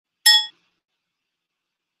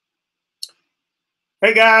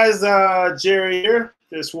Hey guys, Jerry here.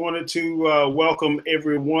 Just wanted to welcome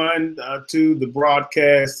everyone to the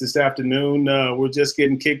broadcast this afternoon. We're just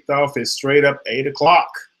getting kicked off. It's straight up 8 o'clock.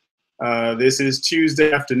 This is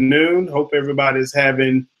Tuesday afternoon. Hope everybody's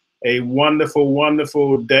having a wonderful,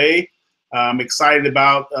 wonderful day. I'm excited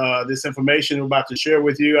about this information I'm about to share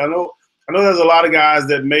with you. I know there's a lot of guys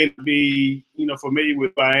that may be, familiar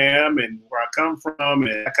with who I am and where I come from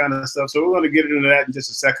and that kind of stuff. So we're going to get into that in just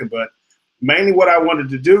a second. But mainly what I wanted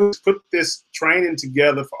to do is put this training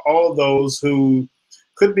together for all of those who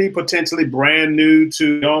could be potentially brand new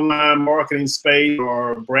to the online marketing space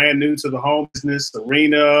or brand new to the home business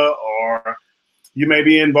arena, or you may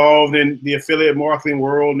be involved in the affiliate marketing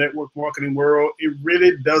world, network marketing world. It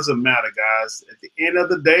really doesn't matter, guys. At the end of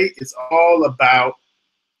the day, it's all about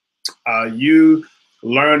you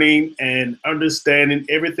learning and understanding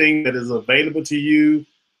everything that is available to you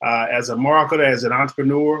as a marketer, as an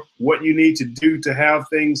entrepreneur, what you need to do to have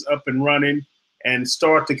things up and running and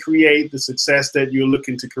start to create the success that you're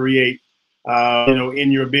looking to create,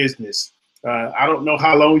 in your business. I don't know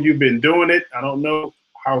how long you've been doing it. I don't know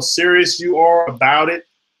how serious you are about it.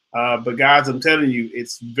 But guys, I'm telling you,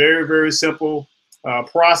 it's very, very simple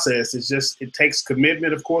process. It takes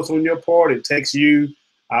commitment, of course, on your part. It takes you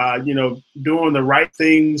doing the right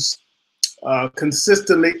things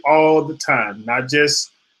consistently all the time, not just,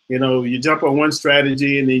 you jump on one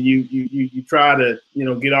strategy and then you try to,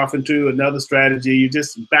 get off into another strategy. You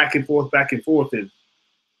just back and forth, back and forth. And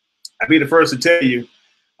I'll be the first to tell you,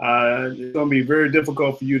 it's going to be very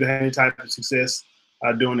difficult for you to have any type of success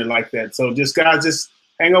doing it like that. So guys, just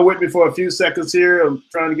hang on with me for a few seconds here. I'm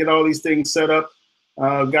trying to get all these things set up.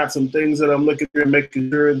 Got some things that I'm looking at,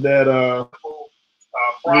 making sure that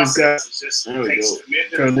process. There we go.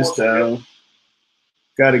 Turn this down.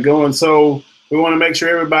 Got it going. So we want to make sure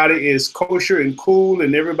everybody is kosher and cool,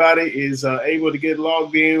 and everybody is able to get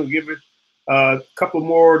logged in. We'll give it a couple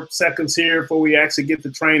more seconds here before we actually get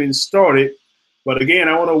the training started. But again,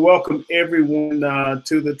 I want to welcome everyone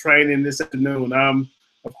to the training this afternoon. I'm,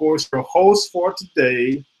 of course, your host for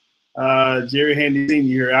today, Jerry Handy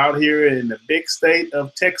Sr. out here in the big state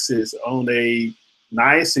of Texas on a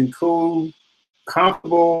nice and cool,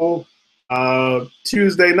 comfortable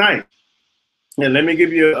Tuesday night. And let me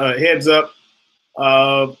give you a heads up.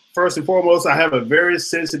 First and foremost, I have a very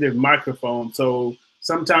sensitive microphone. So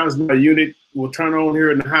sometimes my unit will turn on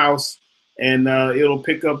here in the house and it'll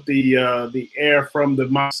pick up the air from the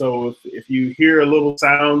mic. So if you hear a little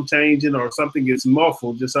sound changing or something gets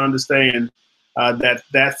muffled, just understand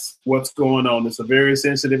that's what's going on. It's a very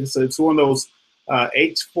sensitive, it's one of those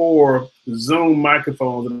H4 Zoom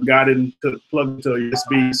microphones that got plugged into a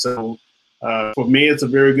USB. So for me, it's a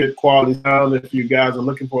very good quality sound. If you guys are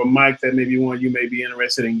looking for a mic, that may be one you may be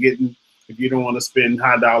interested in getting if you don't want to spend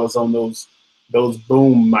high dollars on those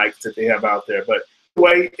boom mics that they have out there. But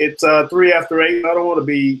anyway, it's 3 after 8. I don't want to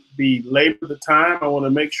be late for the time. I want to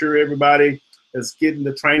make sure everybody is getting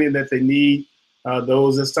the training that they need.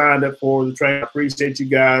 Those that signed up for the training, I appreciate you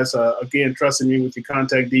guys, again, trusting me with your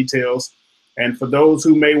contact details. And for those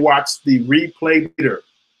who may watch the replay later,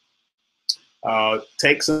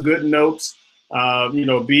 take some good notes.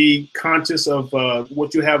 Be conscious of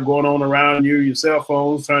what you have going on around you, your cell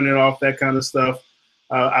phones, turn it off, that kind of stuff.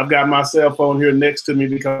 I've got my cell phone here next to me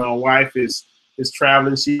because my wife is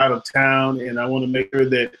traveling. She's out of town, and I want to make sure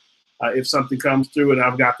that if something comes through and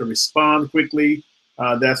I've got to respond quickly,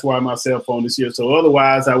 that's why my cell phone is here. So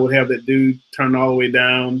otherwise, I would have that dude turn all the way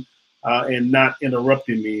down and not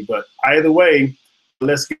interrupting me. But either way,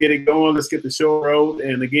 let's get it going. Let's get the show rolling.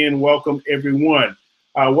 And again, welcome everyone.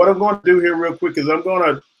 What I'm going to do here real quick is I'm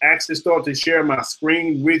going to actually start to share my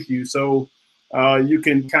screen with you so you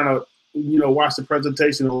can kind of, watch the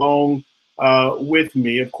presentation along with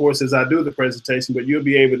me, of course, as I do the presentation, but you'll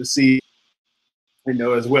be able to see,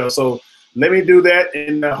 as well. So let me do that,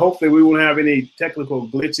 and hopefully we won't have any technical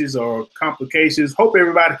glitches or complications. Hope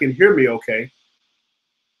everybody can hear me okay.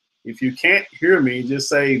 If you can't hear me, just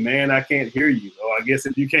say, man, I can't hear you. Or I guess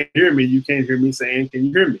if you can't hear me, you can't hear me saying, can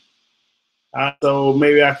you hear me? So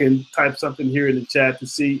maybe I can type something here in the chat to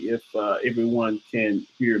see if everyone can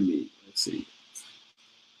hear me. Let's see.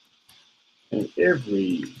 And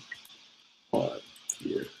everyone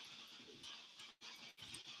here.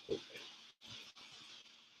 Okay.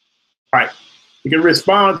 All right. You can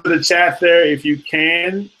respond to the chat there if you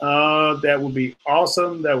can. That would be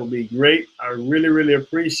awesome. That would be great. I really, really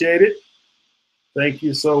appreciate it. Thank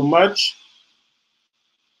you so much.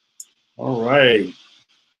 All right.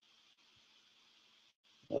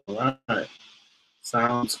 All right.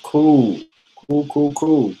 Sounds cool.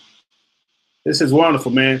 Cool. This is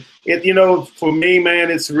wonderful, man. For me,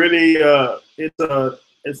 man, it's really it's a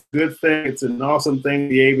good thing. It's an awesome thing to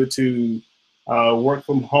be able to work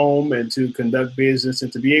from home and to conduct business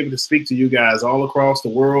and to be able to speak to you guys all across the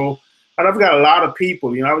world. And I've got a lot of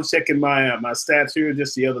people. I was checking my stats here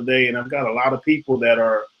just the other day, and I've got a lot of people that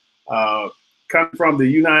are coming from the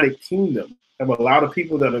United Kingdom. I have a lot of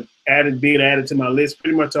people that are being added to my list,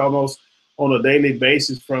 pretty much almost on a daily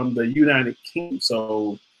basis from the United Kingdom.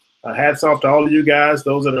 So hats off to all of you guys,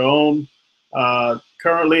 those that are on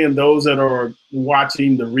currently and those that are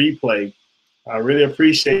watching the replay. I really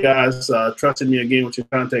appreciate you guys trusting me again with your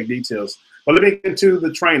contact details. But let me get into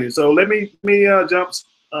the training. So let me jump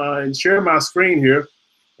and share my screen here,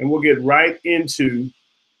 and we'll get right into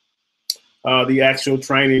the actual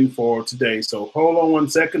training for today. So hold on one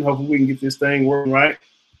second. Hopefully we can get this thing working right. I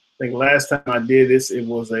think last time I did this, it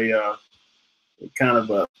was it kind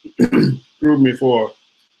of threw me for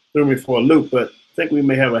a loop, but I think we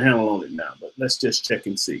may have a handle on it now. But let's just check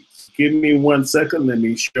and see. Give me 1 second. Let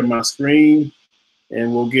me share my screen,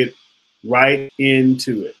 and we'll get right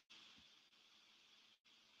into it.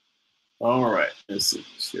 All right, let's see.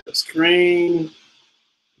 Share screen.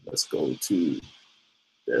 Let's go to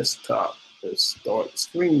desktop. Let's start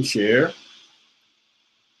screen share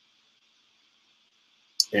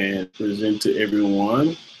and present to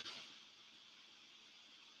everyone.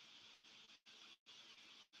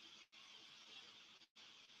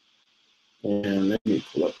 And let me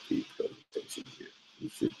pull up the presentation here. We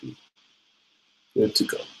should be good to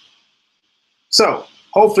go. So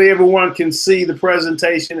hopefully everyone can see the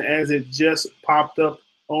presentation as it just popped up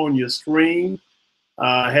on your screen.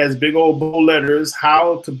 Has big old bold letters,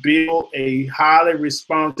 how to build a highly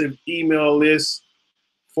responsive email list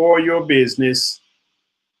for your business,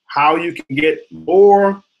 how you can get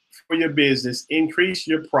more for your business, increase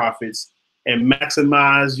your profits, and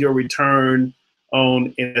maximize your return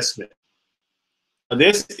on investment.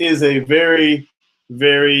 This is a very,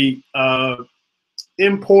 very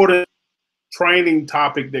important training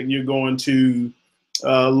topic that you're going to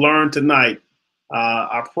learn tonight.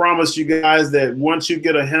 I promise you guys that once you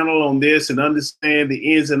get a handle on this and understand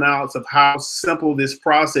the ins and outs of how simple this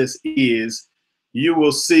process is, you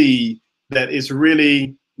will see that it's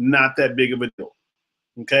really not that big of a deal.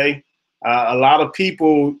 Okay? A lot of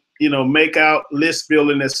people, make out list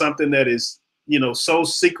building as something that is, so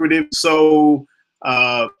secretive, so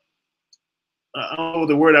I don't know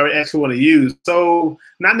the word I actually want to use. So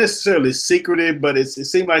not necessarily secretive, but it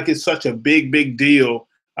seems like it's such a big deal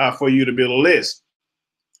for you to build a list.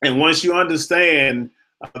 And once you understand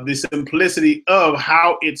the simplicity of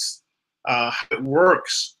how it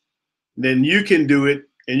works, then you can do it,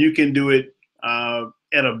 and you can do it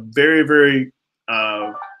at a very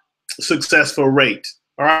successful rate.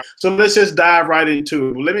 All right. So let's just dive right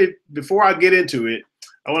into it. Before I get into it,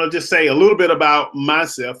 I want to just say a little bit about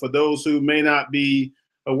myself for those who may not be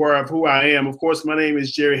aware of who I am. Of course, my name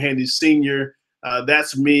is Jerry Handy Sr.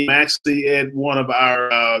 That's me. I'm actually at one of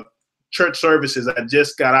our church services. I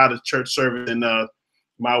just got out of church service, and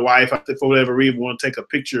my wife, for whatever reason, want to take a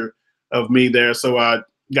picture of me there. So I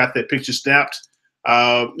got that picture snapped.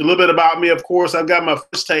 A little bit about me, of course. I've got my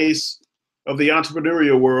first taste of the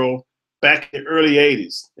entrepreneurial world back in the early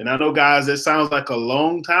 80s. And I know, guys, that sounds like a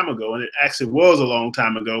long time ago, and it actually was a long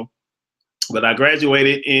time ago. But I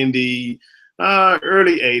graduated in the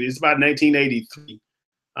early 80s, about 1983.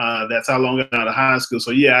 That's how long I got out of high school.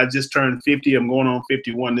 So, yeah, I just turned 50. I'm going on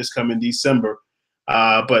 51 this coming December.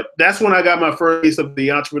 But that's when I got my first taste of the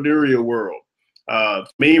entrepreneurial world.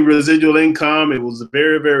 Me, residual income, it was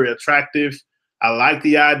very attractive. I like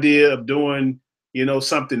the idea of doing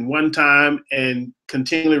something one time and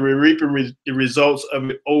continually reaping the results of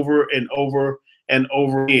it over and over and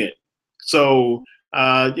over again. So,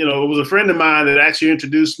 it was a friend of mine that actually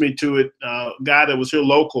introduced me to it. A guy that was here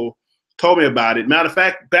local told me about it. Matter of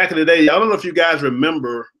fact, back in the day, I don't know if you guys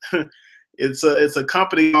remember, it's a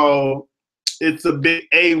company called, it's a big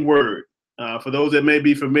A word. For those that may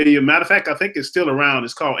be familiar. Matter of fact, I think it's still around.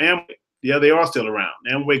 It's called Amway. Yeah, they are still around.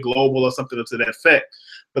 Amway Global or something to that effect.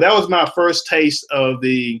 But that was my first taste of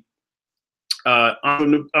the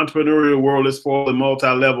entrepreneurial world as far as the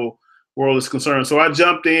multi-level world is concerned. So I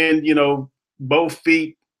jumped in, both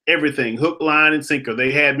feet, everything, hook, line, and sinker.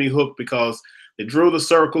 They had me hooked because they drew the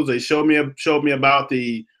circles. They showed me about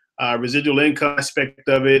the residual income aspect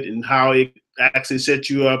of it and how it actually set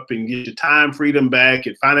you up and get your time freedom back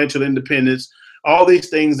and financial independence. All these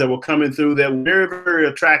things that were coming through that were very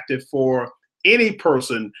attractive for any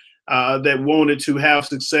person that wanted to have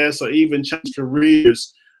success or even change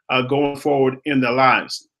careers going forward in their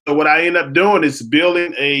lives. So what I end up doing is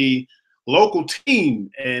building a local team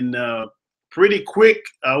and pretty quick,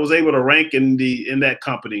 I was able to rank in that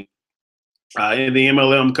company, in the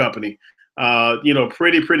MLM company.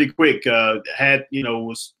 Pretty quick.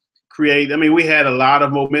 Was create. I mean, we had a lot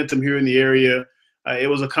of momentum here in the area. It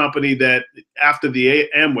was a company that, after the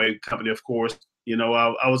Amway company, of course,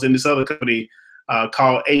 I was in this other company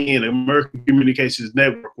called AN, American Communications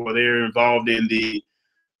Network, where they're involved in the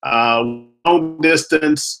long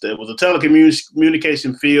distance. There was a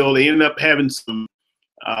telecommunication field. They ended up having some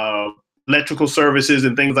electrical services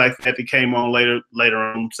and things like that came on later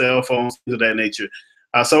on, cell phones, things of that nature.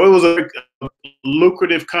 So it was a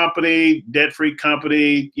lucrative company, debt-free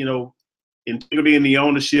company, integrity in the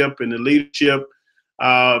ownership and the leadership.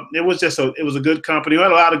 It was a good company. We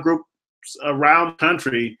had a lot of groups around the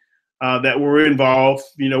country that were involved.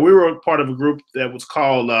 We were part of a group that was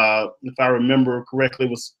called, if I remember correctly,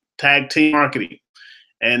 was Tag Team Marketing.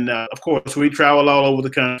 And of course, we traveled all over the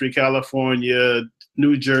country, California,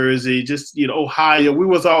 New Jersey, just Ohio. We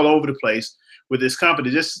was all over the place with this company.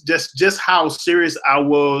 Just how serious I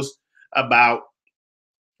was about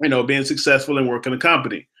being successful and working a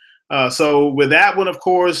company. So with that one, of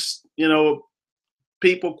course,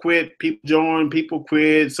 people quit, people joined, people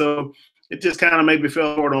quit. So it just kind of made me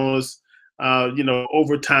feel hard on us,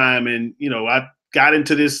 over time. And I got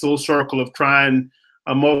into this little circle of trying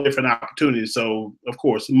multiple different opportunities. So, of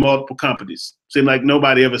course, multiple companies. Seemed like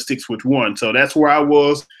nobody ever sticks with one. So that's where I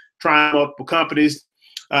was, trying multiple companies.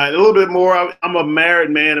 A little bit more, I'm a married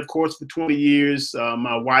man, of course, for 20 years.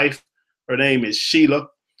 My wife, her name is Sheila.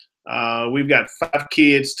 We've got 5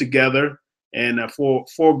 kids together and 4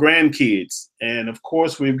 grandkids. And, of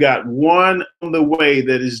course, we've got one on the way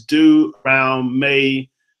that is due around May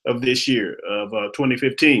of this year, of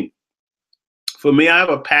 2015. For me, I have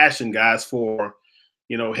a passion, guys, for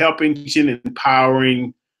helping, teaching, and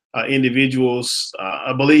empowering individuals.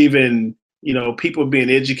 I believe in, people being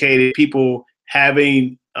educated, people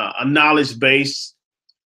having a knowledge base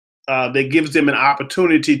that gives them an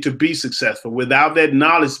opportunity to be successful. Without that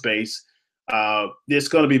knowledge base, it's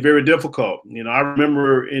going to be very difficult. I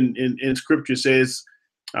remember in scripture says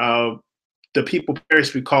the people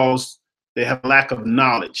perish because they have lack of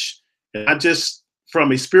knowledge. And not just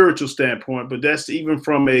from a spiritual standpoint, but that's even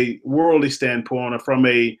from a worldly standpoint, or from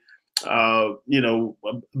a a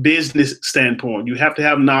business standpoint. You have to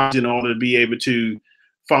have knowledge in order to be able to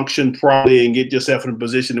function properly and get yourself in a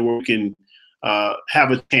position where you can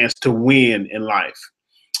have a chance to win in life.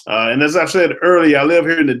 And as I said earlier, I live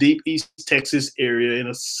here in the deep East Texas area in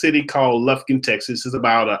a city called Lufkin, Texas. It's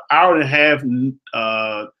about an hour and a half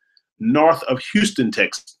north of Houston,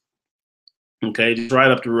 Texas. Okay, just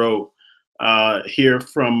right up the road here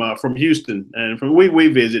from Houston. And we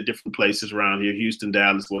visit different places around here, Houston,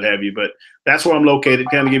 Dallas, what have you. But that's where I'm located.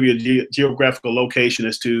 Kind of give you a geographical location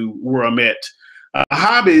as to where I'm at.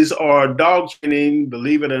 Hobbies are dog training,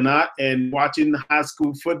 believe it or not, and watching high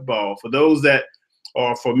school football. For those that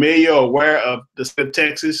are familiar or aware of the state of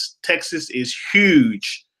Texas, Texas is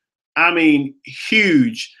huge. I mean,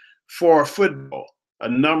 huge for football. A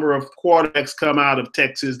number of quarterbacks come out of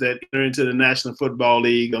Texas that enter into the National Football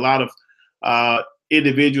League. A lot of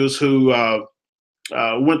individuals who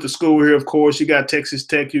went to school here, of course. You got Texas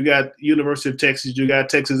Tech, you got University of Texas, you got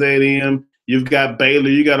Texas A&M, you've got Baylor,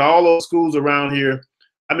 you got all those schools around here.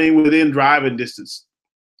 I mean, within driving distance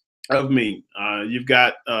of me. You've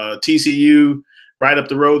got TCU right up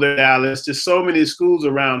the road there, Dallas. Just so many schools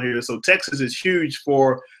around here. So Texas is huge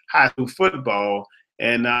for high school football.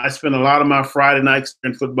 And I spent a lot of my Friday nights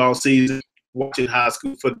during football season watching high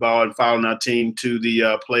school football and following our team to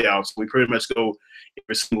the playoffs. We pretty much go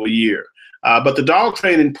every single year. But the dog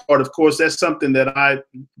training part, of course, that's something that I've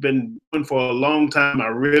been doing for a long time. I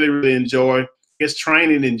really, really enjoy. It's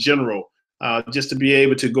training in general, just to be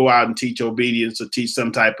able to go out and teach obedience or teach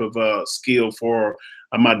some type of skill for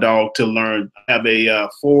my dog to learn. I have a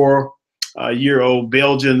 4-year-old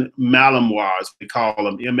Belgian Malinois, we call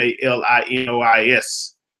them, Malinois,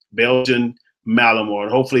 Belgian Malinois.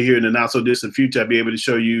 Hopefully here in the not so distant future, I'll be able to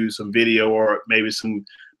show you some video or maybe some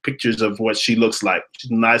pictures of what she looks like.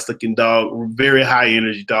 She's a nice looking dog, very high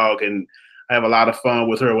energy dog, and I have a lot of fun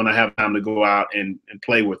with her when I have time to go out and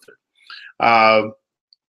play with her.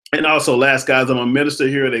 And also, last guys, I'm a minister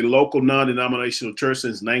here at a local non-denominational church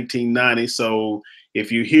since 1990. So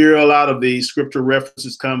if you hear a lot of the scripture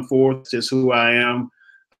references come forth, just who I am.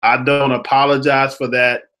 I don't apologize for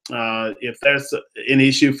that. If that's an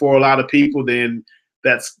issue for a lot of people, then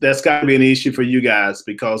that's got to be an issue for you guys,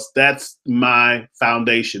 because that's my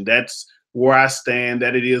foundation. That's where I stand.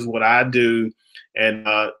 That it is what I do, and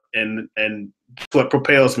what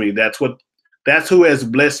propels me. That's who has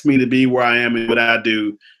blessed me to be where I am and what I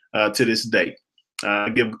do to this day. I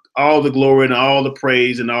give all the glory and all the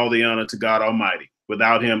praise and all the honor to God Almighty.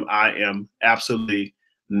 Without him, I am absolutely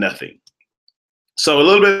nothing. So a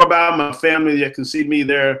little bit about my family. You can see me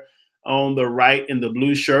there on the right in the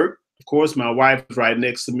blue shirt. Of course, my wife is right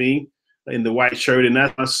next to me in the white shirt, and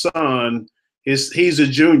that's my son. He's a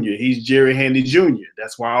junior. He's Jerry Handy Jr.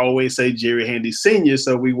 That's why I always say Jerry Handy Senior,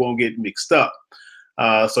 so we won't get mixed up.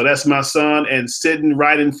 So that's my son, and sitting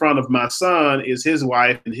right in front of my son is his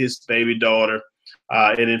wife and his baby daughter.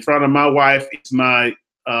 And in front of my wife is my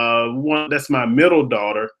that's my middle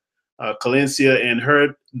daughter, Calencia, and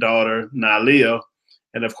her daughter, Nalia.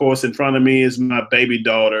 And of course, in front of me is my baby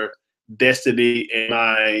daughter, Destiny,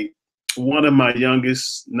 and one of my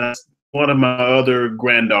other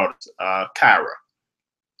granddaughters, Kyra.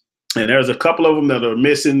 And there's a couple of them that are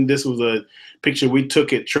missing. This was a picture we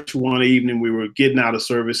took at church one evening. We were getting out of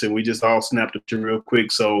service, and we just all snapped a picture real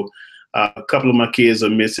quick. So a couple of my kids are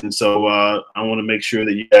missing. So I want to make sure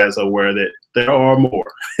that you guys are aware that there are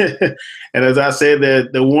more. And as I said,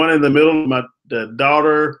 the one in the middle, the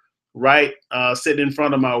daughter right sitting in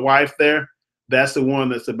front of my wife there, that's the one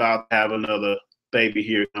that's about to have another baby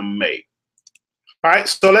here come May. All right,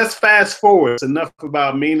 so let's fast forward. It's enough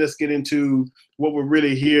about me. Let's get into what we're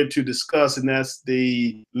really here to discuss, and that's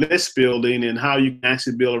the list building and how you can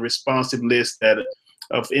actually build a responsive list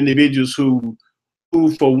of individuals who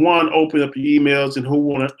for one open up your emails and who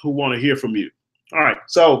want to hear from you. All right,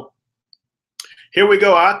 so here we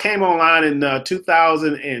go. I came online in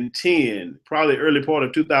 2010, probably early part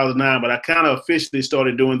of 2009, but I kind of officially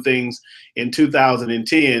started doing things in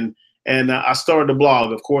 2010. And I started a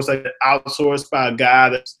blog. Of course, I got outsourced by a guy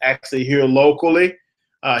that's actually here locally.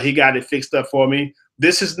 He got it fixed up for me.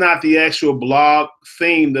 This is not the actual blog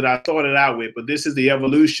theme that I started out with, but this is the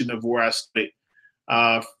evolution of where I started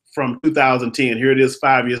from 2010. Here it is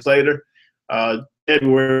 5 years later,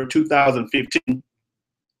 February 2015.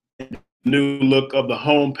 New look of the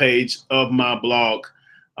homepage of my blog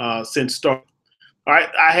since start. All right,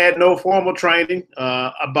 I had no formal training.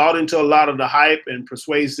 I bought into a lot of the hype and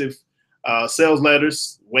persuasive sales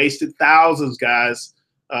letters, wasted thousands, guys,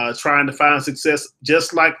 trying to find success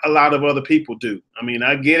just like a lot of other people do. I mean,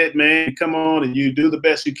 I get it, man. You come on and you do the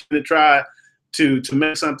best you can to try to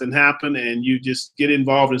make something happen, and you just get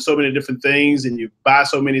involved in so many different things, and you buy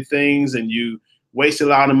so many things, and you waste a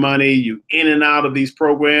lot of money. You in and out of these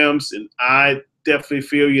programs, and I definitely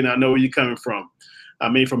feel you, and I know where you're coming from. I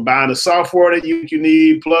mean, from buying the software that you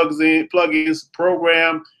need, plugins,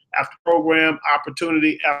 program after program,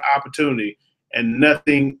 opportunity after opportunity, and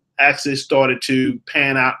nothing actually started to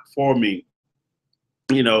pan out for me.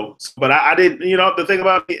 You know, but I didn't, you know, the thing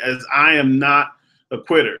about me is I am not a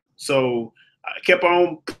quitter. So I kept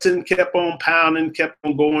on putting, kept on pounding, kept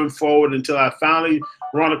on going forward until I finally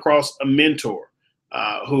run across a mentor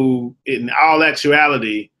who, in all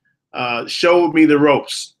actuality, showed me the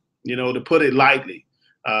ropes, you know, to put it lightly.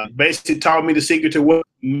 Basically taught me the secret to what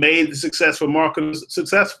made the successful marketers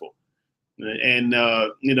successful. And,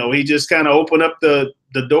 you know, he just kind of opened up the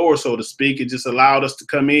door, so to speak. It just allowed us to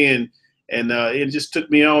come in, and it just took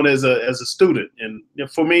me on as a student. And you know,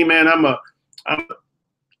 for me, man,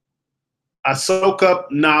 I soak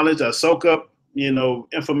up knowledge. I soak up, you know,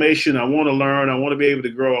 information. I want to learn. I want to be able to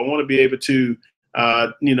grow. I want to be able to,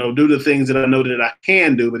 you know, do the things that I know that I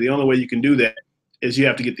can do. But the only way you can do that is you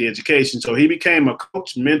have to get the education. So he became a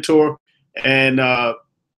coach, mentor, and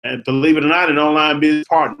believe it or not, an online business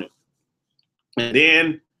partner. And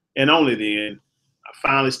then, and only then, I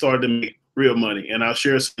finally started to make real money. And I'll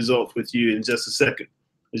share some results with you in just a second.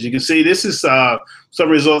 As you can see, this is some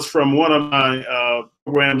results from one of my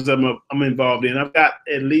programs that I'm involved in. I've got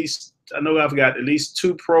at least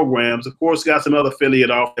 2 programs. Of course, got some other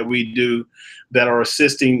affiliate off that we do that are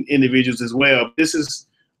assisting individuals as well. This is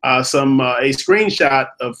a screenshot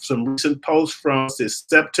of some recent posts from this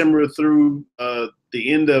September through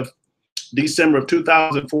the end of December of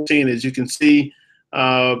 2014. As you can see,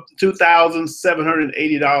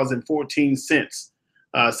 $2,780.14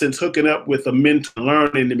 since hooking up with a mentor,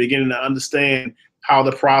 learning and beginning to understand how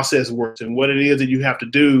the process works and what it is that you have to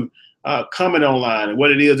do coming online, and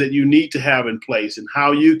what it is that you need to have in place, and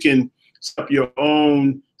how you can set up your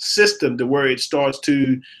own system to where it starts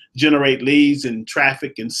to generate leads and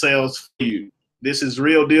traffic and sales for you. This is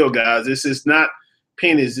real deal, guys. This is not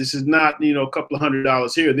pennies. This is not, you know, a couple of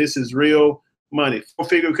 $100s here. This is real money,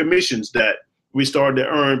 4-figure commissions that we started to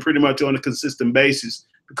earn pretty much on a consistent basis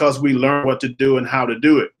because we learned what to do and how to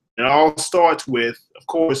do it. It all starts with, of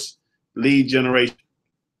course, lead generation.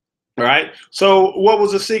 All right. So what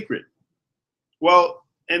was the secret? Well,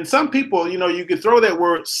 and some people, you know, you can throw that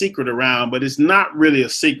word secret around, but it's not really a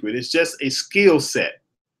secret. It's just a skill set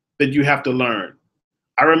that you have to learn.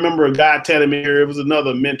 I remember a guy telling me here, it was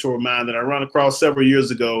another mentor of mine that I run across several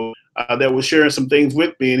years ago that was sharing some things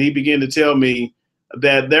with me, and he began to tell me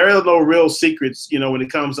that there are no real secrets, you know, when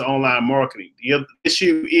it comes to online marketing. The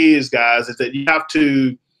issue is, guys, is that you have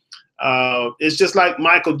to, it's just like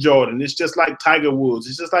Michael Jordan. It's just like Tiger Woods.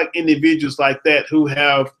 It's just like individuals like that who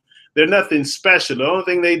have, they're nothing special. The only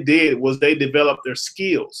thing they did was they developed their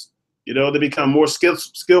skills. You know, they become more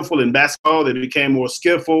skillful in basketball. They became more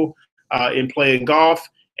skillful in playing golf.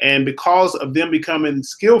 And because of them becoming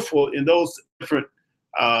skillful in those different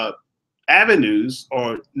avenues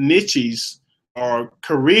or niches or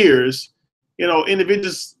careers, you know,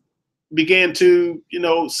 individuals began to, you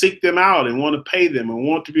know, seek them out and want to pay them and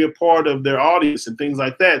want to be a part of their audience and things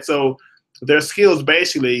like that. So their skills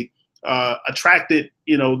basically attracted,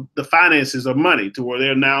 you know, the finances of money to where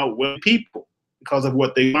they're now wealthy people because of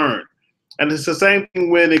what they learned. And it's the same thing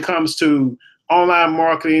when it comes to online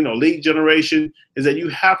marketing or lead generation, is that you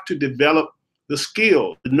have to develop the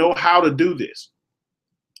skill to know how to do this.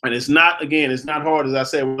 And it's not, again, it's not hard. As I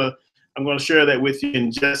said, I'm going to share that with you in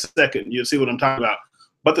just a second. You'll see what I'm talking about.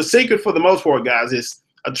 But the secret for the most part, guys, is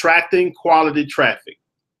attracting quality traffic.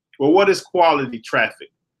 Well, what is quality traffic?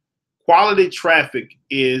 Quality traffic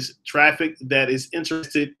is traffic that is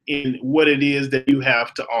interested in what it is that you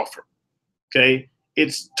have to offer. Okay?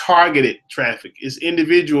 It's targeted traffic. It's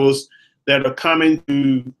individuals that are coming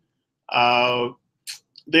to,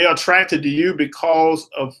 they are attracted to you because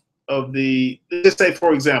of the, let's say,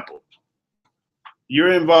 for example,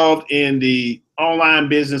 you're involved in the online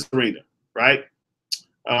business arena, right?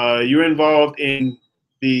 You're involved in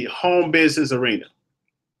the home business arena.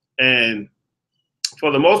 And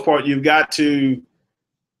for the most part, you've got to,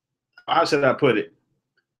 how should I put it?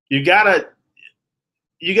 You gotta,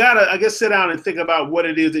 I guess, sit down and think about what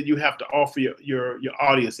it is that you have to offer your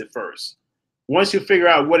audience at first. Once you figure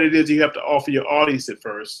out what it is you have to offer your audience at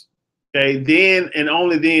first, okay, then and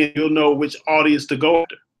only then you'll know which audience to go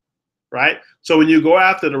after, right? So when you go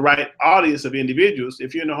after the right audience of individuals,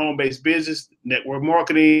 if you're in the home-based business, network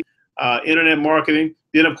marketing, internet marketing,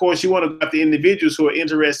 then of course you want to go after individuals who are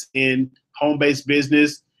interested in home-based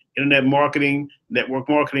business, internet marketing, network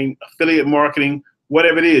marketing, affiliate marketing,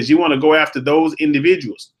 whatever it is. You want to go after those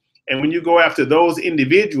individuals. And when you go after those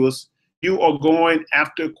individuals, you are going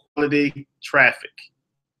after quality traffic.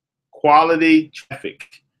 Quality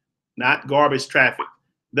traffic, not garbage traffic.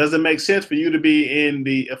 Doesn't make sense for you to be in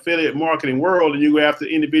the affiliate marketing world and you go after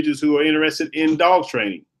individuals who are interested in dog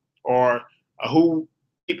training or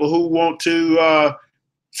people who want to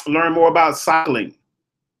learn more about cycling.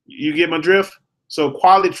 You get my drift? So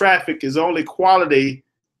quality traffic is only quality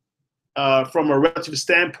from a relative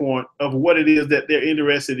standpoint of what it is that they're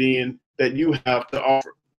interested in that you have to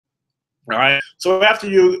offer. All right. So after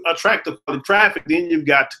you attract the quality traffic, then you've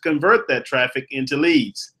got to convert that traffic into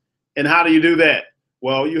leads. And how do you do that?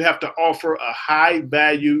 Well, you have to offer a high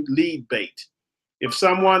value lead bait. If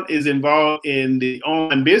someone is involved in the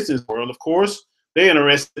online business world, of course, they're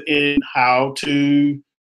interested in how to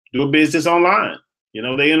do a business online. You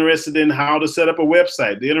know, they're interested in how to set up a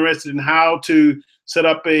website. They're interested in how to set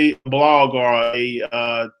up a blog or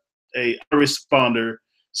a responder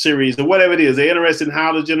series or whatever it is. They're interested in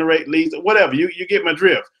how to generate leads, whatever. You get my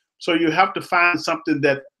drift. So you have to find something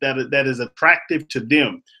that is attractive to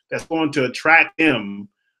them, that's going to attract them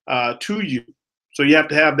to you. So you have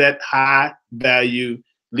to have that high value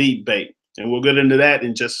lead bait. And we'll get into that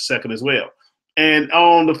in just a second as well. And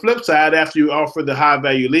on the flip side, after you offer the high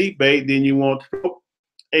value lead bait, then you want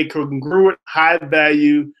a congruent high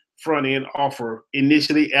value front end offer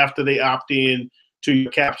initially after they opt in to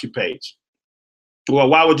your capture page. Well,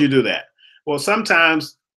 why would you do that? Well,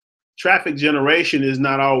 sometimes traffic generation is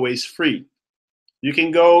not always free. You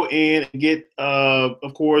can go in and get,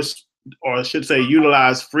 of course, or I should say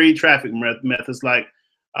utilize free traffic methods like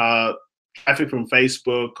traffic from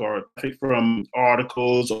Facebook or traffic from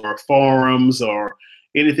articles or forums or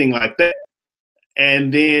anything like that.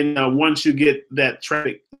 And then once you get that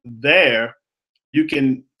traffic there, you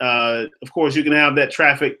can, of course, you can have that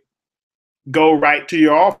traffic go right to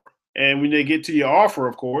your offer. And when they get to your offer,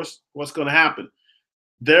 of course, what's going to happen?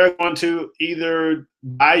 They're going to either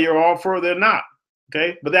buy your offer or they're not.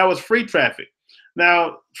 Okay, but that was free traffic.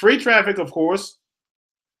 Now, free traffic, of course,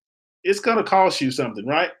 it's going to cost you something,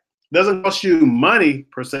 right? It doesn't cost you money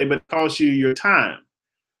per se, but it costs you your time.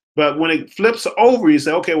 But when it flips over, you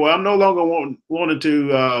say, okay, well, I'm no longer wanting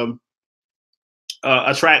to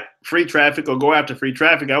attract free traffic or go after free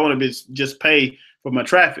traffic. I want to just pay for my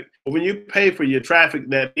traffic. But when you pay for your traffic,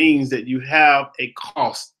 that means that you have a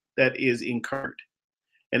cost that is incurred.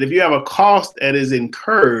 And if you have a cost that is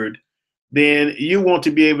incurred, then you want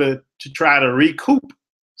to be able to try to recoup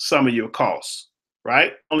some of your costs,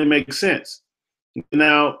 right? Only makes sense.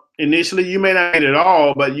 Now, initially, you may not get it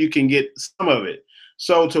all, but you can get some of it.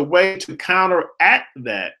 So to way to counteract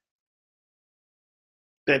that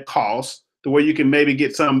cost, the way you can maybe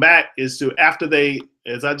get some back is to, after they,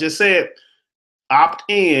 as I just said, opt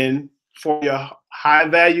in for your high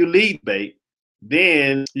value lead bait,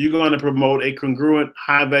 then you're going to promote a congruent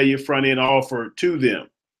high value front end offer to them.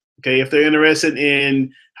 Okay, if they're interested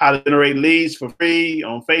in how to generate leads for free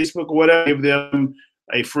on Facebook or whatever, give them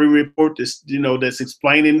a free report that's, that's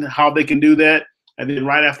explaining how they can do that. And then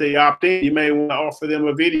right after they opt in, you may want to offer them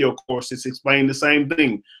a video course that's explaining the same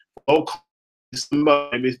thing. Low cost,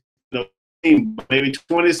 maybe maybe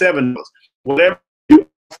 $27, whatever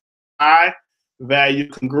high value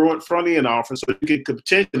congruent front end offer, so you can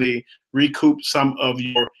potentially recoup some of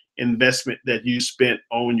your investment that you spent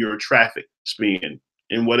on your traffic spend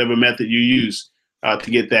in whatever method you use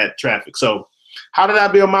to get that traffic. So how did I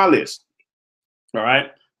build my list? All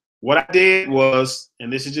right. What I did was,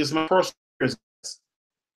 and this is just my personal experience,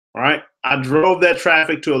 all right, I drove that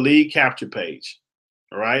traffic to a lead capture page.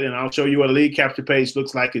 All right. And I'll show you what a lead capture page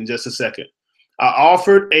looks like in just a second. I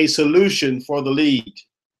offered a solution for the lead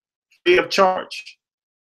free of charge.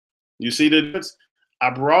 You see the difference? I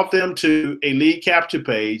brought them to a lead capture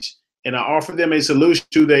page and I offered them a solution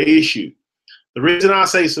to their issue. The reason I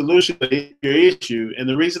say solution to your issue, and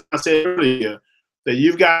the reason I said earlier that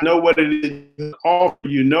you've got to know what it is you offer,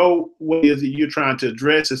 you know what it is that you're trying to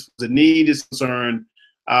address as the need is concerned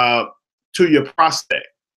to your prospect.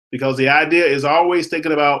 Because the idea is always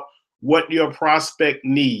thinking about what your prospect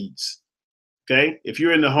needs. Okay, if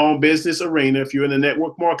you're in the home business arena, if you're in the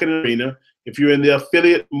network marketing arena, if you're in the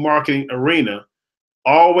affiliate marketing arena,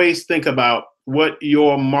 always think about what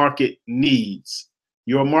your market needs.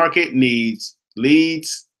 Your market needs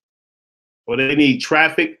leads, or they need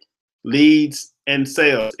traffic, leads, and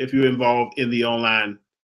sales if you're involved in the online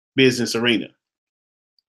business arena.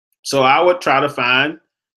 So I would try to find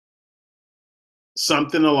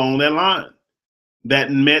something along that line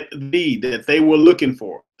that met the need that they were looking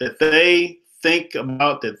for, that they think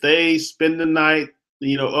about, that they spend the night,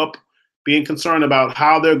 up being concerned about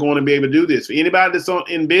how they're going to be able to do this. For anybody that's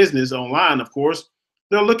in business online, of course,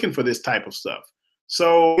 they're looking for this type of stuff.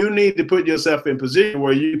 So you need to put yourself in position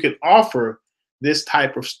where you can offer this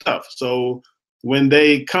type of stuff. So when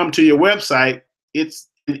they come to your website, it's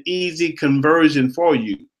an easy conversion for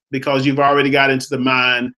you because you've already got into the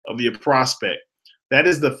mind of your prospect. That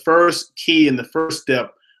is the first key and the first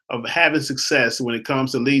step of having success when it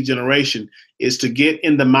comes to lead generation, is to get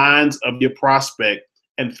in the minds of your prospect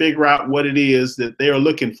and figure out what it is that they are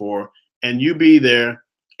looking for, and you be there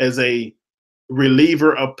as a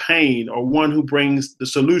reliever of pain or one who brings the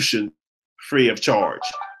solution free of charge.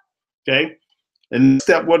 Okay. And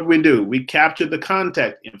step, what do? We capture the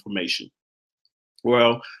contact information.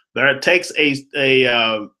 Well, there takes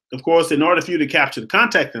of course, in order for you to capture the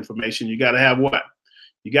contact information, you got to have what?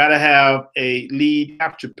 You got to have a lead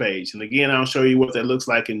capture page. And again, I'll show you what that looks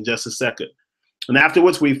like in just a second. And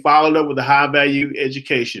afterwards, we followed up with a high value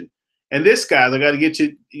education. And this, guys, I got to get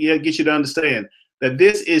you to understand that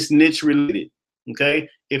this is niche related. Okay.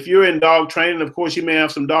 If you're in dog training, of course, you may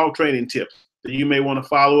have some dog training tips that you may want to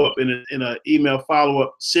follow up in an email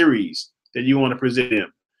follow-up series that you want to present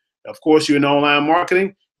them. Of course, you're in online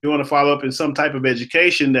marketing. You want to follow up in some type of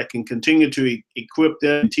education that can continue to equip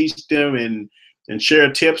them, teach them, and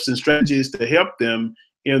share tips and strategies to help them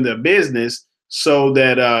in their business, so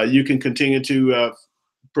that you can continue to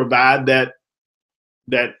provide that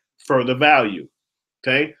further value.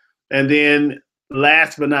 Okay, and then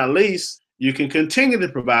last but not least, you can continue to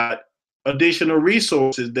provide additional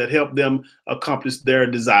resources that help them accomplish their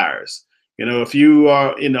desires. If you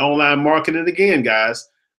are in online marketing, again, guys,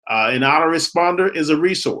 an autoresponder is a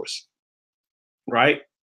resource, right?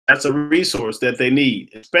 That's a resource that they need,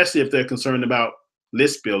 especially if they're concerned about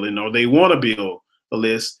list building or they want to build a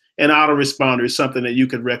list. An autoresponder is something that you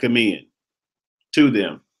could recommend to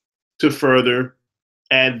them to further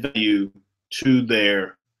add value to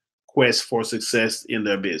their quest for success in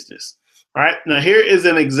their business. All right, now here is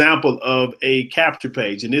an example of a capture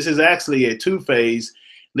page, and this is actually a two-phase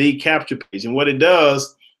lead capture page. And what it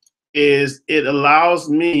does is it allows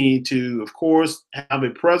me to, of course, have a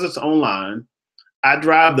presence online. I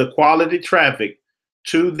drive the quality traffic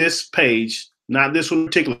to this page, not this one in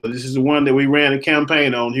particular. This is the one that we ran a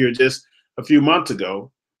campaign on here just a few months ago,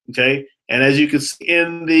 okay? And as you can see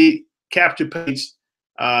in the capture page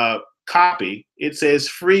copy, it says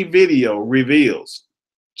free video reveals.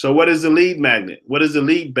 So what is the lead magnet? What is the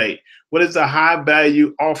lead bait? What is the high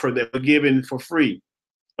value offer that we're giving for free?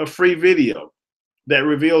 A free video that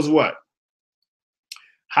reveals what?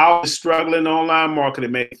 How is struggling online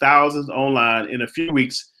marketing make thousands online in a few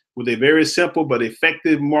weeks with a very simple but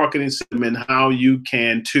effective marketing system, and how you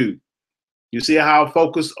can too. You see how I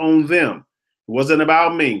focused on them. It wasn't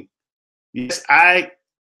about me. Yes, I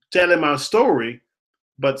telling my story,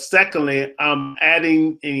 but secondly, I'm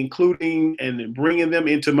adding and including and bringing them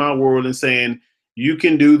into my world and saying, you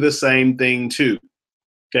can do the same thing too.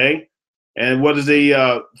 Okay. And what does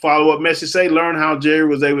the follow-up message say? Learn how Jerry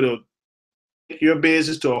was able to take your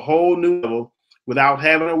business to a whole new level without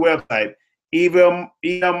having a website, even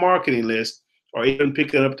email marketing list, or even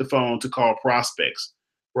picking up the phone to call prospects.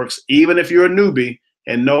 Works even if you're a newbie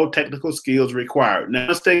and no technical skills required. Now,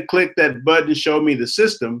 once they click that button, show me the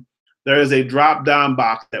system, there is a drop-down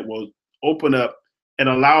box that will open up and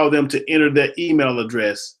allow them to enter their email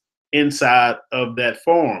address inside of that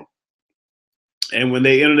form. And when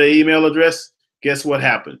they enter their email address, guess what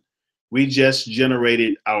happened? We just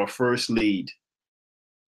generated our first lead.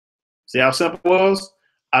 See how simple it was?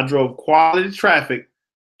 I drove quality traffic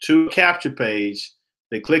to a capture page.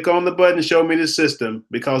 They click on the button, show me the system,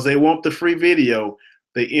 because they want the free video.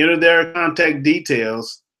 They enter their contact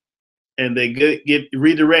details, and they get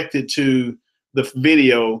redirected to the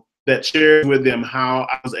video that shares with them how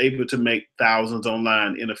I was able to make thousands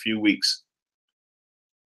online in a few weeks.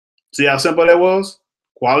 See how simple that was?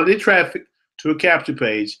 Quality traffic to a capture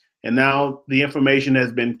page, and now the information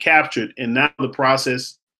has been captured, and now the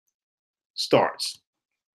process starts.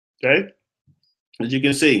 Okay? As you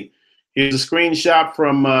can see, here's a screenshot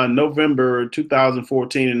from November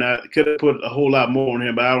 2014, and I could have put a whole lot more on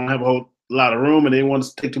here, but I don't have a whole lot of room and they didn't want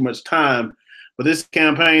to take too much time. But this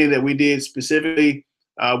campaign that we did specifically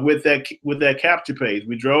with that capture page,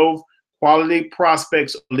 we drove quality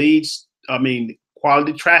prospects, leads,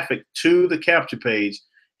 quality traffic to the capture page,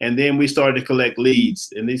 and then we started to collect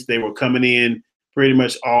leads. And they were coming in pretty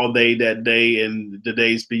much all day that day and the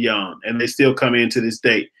days beyond, and they still come in to this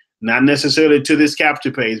day. Not necessarily to this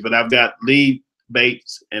capture page, but I've got lead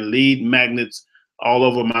baits and lead magnets all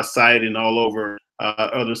over my site and all over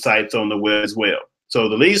other sites on the web as well. So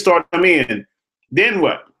the leads start coming in. Then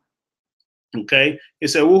what? Okay. You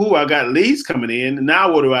say, woohoo, I got leads coming in.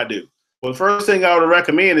 Now what do I do? Well, the first thing I would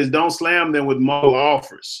recommend is don't slam them with multiple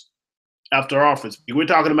offers after offers. We're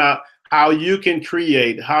talking about how you can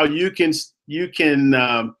create, how you can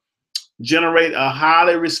generate a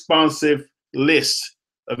highly responsive list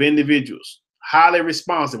of individuals. Highly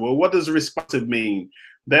responsive. Well, what does responsive mean?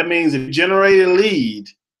 That means if you generate a lead,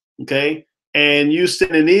 okay, and you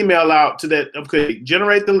send an email out to that, okay,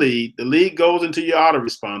 generate the lead goes into your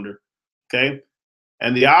autoresponder, okay,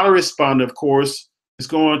 and the autoresponder, of course, is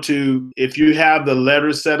going to, if you have the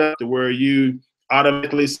letter set up to where you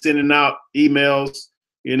automatically sending out emails,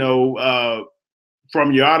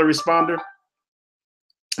 from your autoresponder.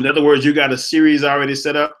 In other words, you got a series already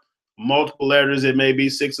set up, multiple letters. It may be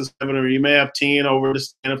 6 or 7, or you may have 10 over the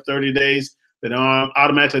span of 30 days that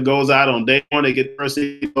automatically goes out on day 1. They get the first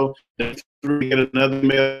email, day 3 get another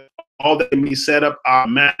email. All that can be set up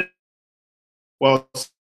automatically. Well,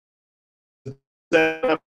 set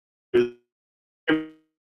up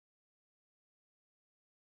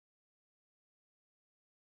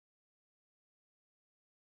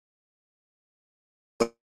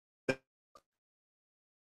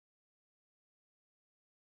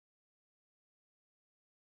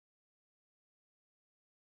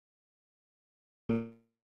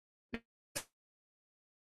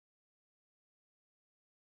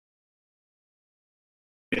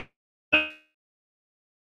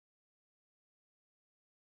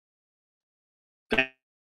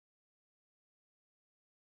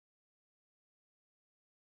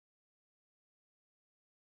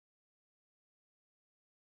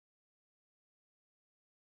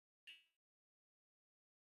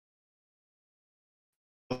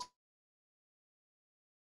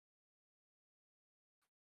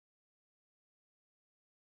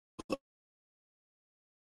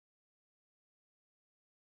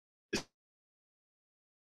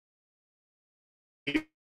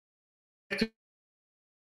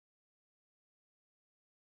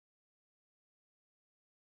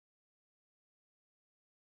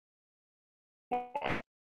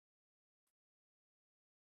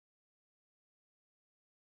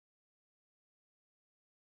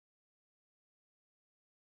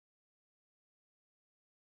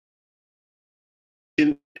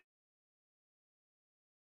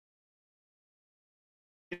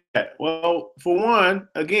Well, for one,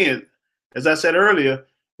 again, as I said earlier,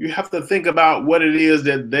 you have to think about what it is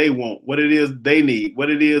that they want, what it is they need, what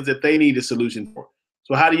it is that they need a solution for.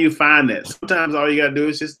 So how do you find that? Sometimes all you got to do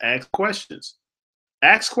is just ask questions.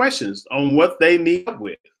 Ask questions on what they need help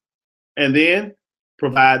with, and then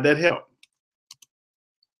provide that help.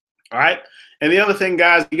 All right. And the other thing,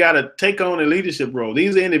 guys, you got to take on a leadership role.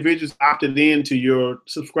 These are individuals opted into your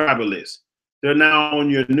subscriber list. They're now on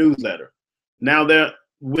your newsletter. Now they're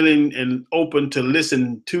willing and open to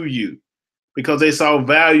listen to you because they saw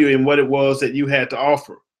value in what it was that you had to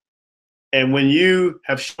offer. And when you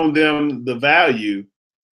have shown them the value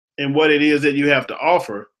in what it is that you have to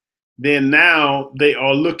offer, then now they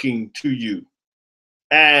are looking to you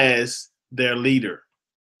as their leader.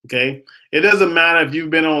 Okay. It doesn't matter if you've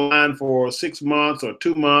been online for 6 months or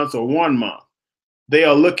 2 months or 1 month. They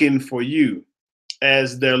are looking for you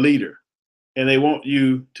as their leader and they want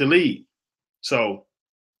you to lead. So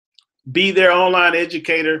be their online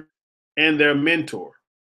educator and their mentor.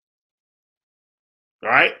 All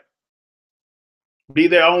right. Be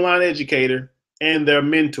their online educator and their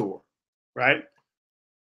mentor. Right.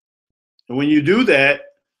 And when you do that,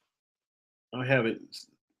 I have it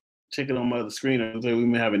checking on my other screen. I think we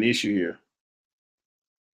may have an issue here.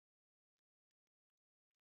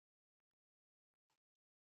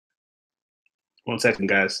 One second,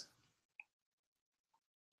 guys.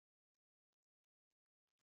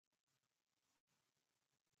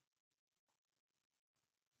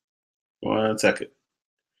 One second.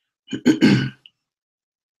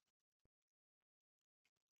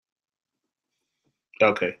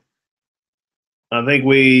 Okay. I think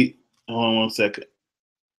hold on 1 second.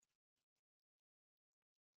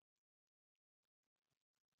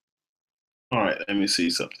 All right, let me see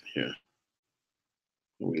something here.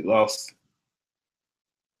 We lost, I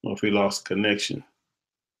don't know if we lost connection.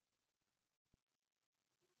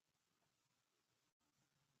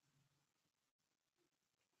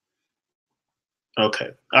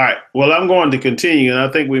 Okay. All right. Well, I'm going to continue, and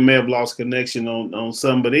I think we may have lost connection on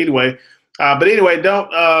some, but anyway,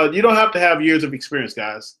 don't you don't have to have years of experience,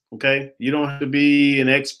 guys. Okay. You don't have to be an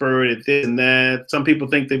expert at this and that. Some people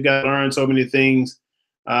think they've got to learn so many things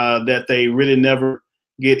that they really never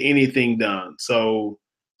get anything done. So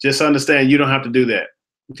just understand you don't have to do that.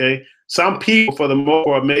 Okay. Some people, for the most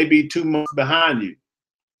part, may be 2 months behind you,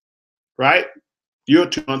 right? You're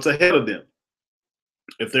 2 months ahead of them.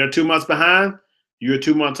 If they're 2 months behind, you're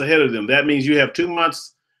 2 months ahead of them. That means you have 2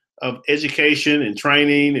 months of education and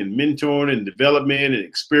training and mentoring and development and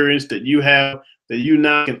experience that you have that you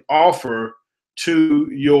now can offer to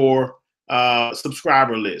your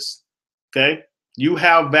subscriber list. Okay. You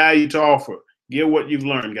have value to offer. Get what you've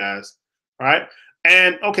learned, guys. All right.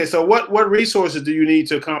 And okay, so what resources do you need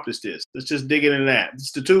to accomplish this? Let's just dig into that.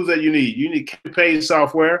 It's the tools that you need. You need campaign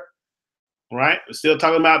software. All right. We're still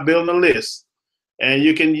talking about building a list. And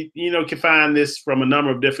you can find this from a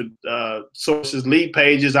number of different sources: Lead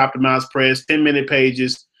Pages, OptimizePress, 10-minute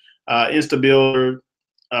pages, InstaBuilder,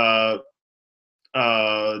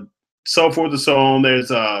 so forth and so on.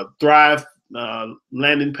 There's Thrive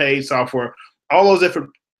landing page software. All those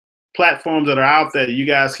different platforms that are out there that you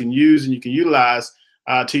guys can use and you can utilize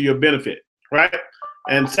to your benefit, right?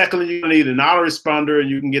 And secondly, you need an autoresponder, and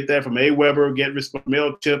you can get that from Aweber, GetResponse,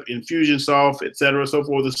 MailChimp, Infusionsoft, et cetera, so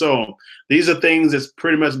forth and so on. These are things that's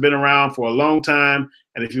pretty much been around for a long time.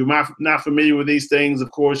 And if you're not familiar with these things, of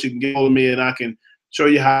course, you can get hold of me and I can show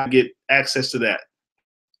you how to get access to that.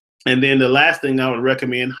 And then the last thing I would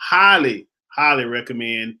recommend, highly, highly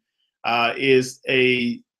recommend, is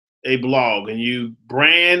a blog. And you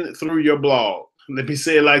brand through your blog. Let me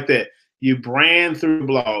say it like that. You brand through your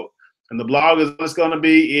blog. And the blog is what's going to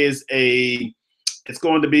be it's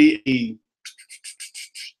going to be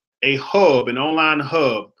a hub, an online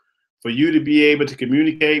hub for you to be able to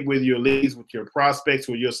communicate with your leads, with your prospects,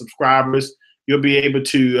 with your subscribers. You'll be able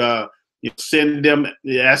to send them.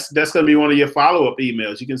 That's going to be one of your follow-up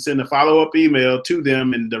emails. You can send a follow-up email to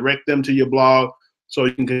them and direct them to your blog so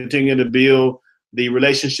you can continue to build the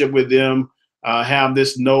relationship with them, have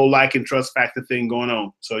this know, like, and trust factor thing going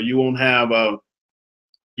on. So you won't have a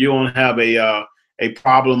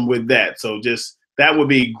problem with that. So just that would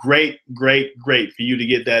be great for you to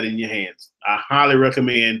get that in your hands. I highly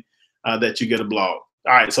recommend that you get a blog.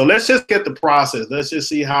 All right, so let's just get the process. Let's just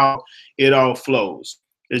see how it all flows.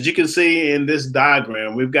 As you can see in this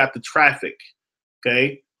diagram, we've got the traffic.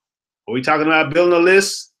 Okay, are we talking about building a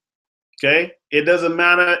list? Okay, it doesn't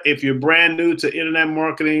matter if you're brand new to internet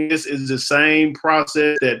marketing. This is the same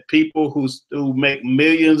process that people who make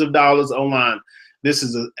millions of dollars online. This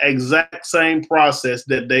is the exact same process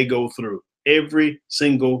that they go through every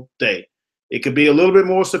single day. It could be a little bit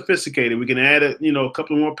more sophisticated. We can add a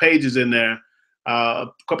couple more pages in there, a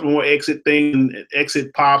couple more exit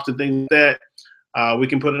pops and things like that. We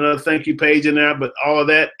can put another thank you page in there, but all of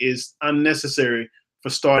that is unnecessary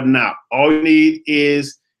for starting out. All you need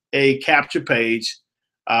is a capture page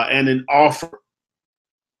and an offer.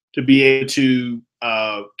 to be able to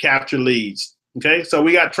capture leads. Okay, so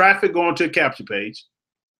we got traffic going to a capture page,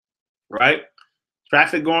 right?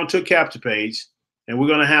 Traffic going to a capture page, and we're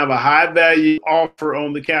going to have a high value offer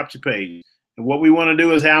on the capture page. And what we want to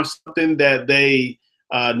do is have something that they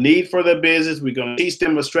need for their business. We're going to teach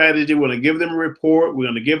them a strategy. We're going to give them a report. We're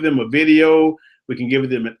going to give them a video. We can give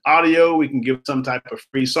them an audio. We can give some type of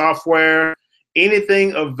free software,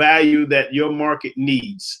 anything of value that your market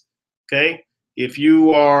needs. Okay. If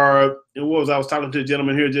you are, I was talking to a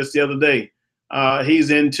gentleman here just the other day.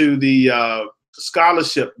 He's into the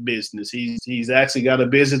scholarship business. He's actually got a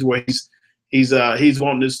business where he's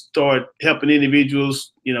wanting to start helping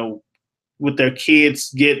individuals, with their kids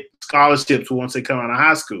get scholarships once they come out of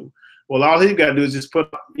high school. Well, all he's got to do is just put,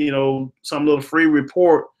 some little free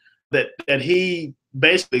report that he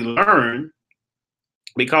basically learned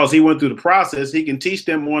because he went through the process. He can teach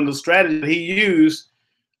them one of the strategies he used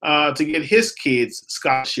to get his kids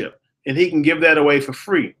scholarship, and he can give that away for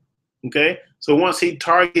free. Okay, so once he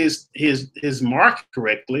targets his market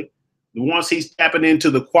correctly, once he's tapping into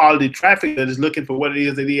the quality traffic that is looking for what it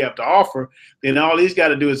is that he have to offer, then all he's got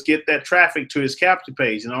to do is get that traffic to his capture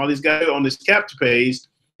page, and all he's got to do on this capture page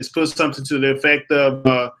is put something to the effect of,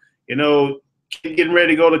 getting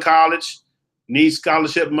ready to go to college, need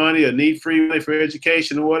scholarship money or need free money for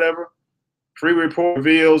education or whatever. Free report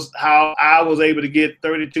reveals how I was able to get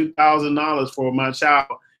 $32,000 for my child,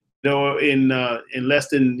 in less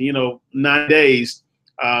than 9 days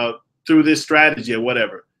through this strategy or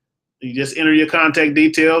whatever. You just enter your contact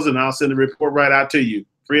details, and I'll send the report right out to you,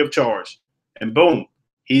 free of charge. And boom,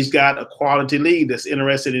 he's got a quality lead that's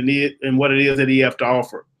interested in what it is that he has to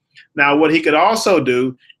offer. Now, what he could also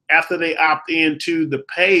do after they opt into the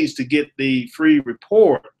page to get the free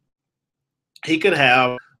report, he could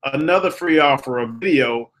have another free offer of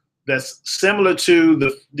video that's similar to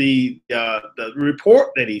the report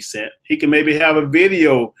that he sent. He can maybe have a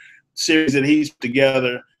video series that he's put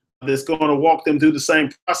together that's going to walk them through the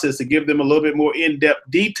same process to give them a little bit more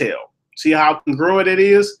in-depth detail. See how congruent it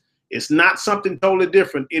is? It's not something totally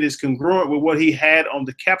different. It is congruent with what he had on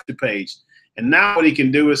the capture page. And now what he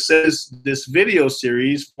can do is set this video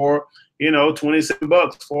series for, $27,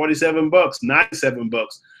 $47, $97,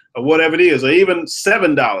 or whatever it is, or even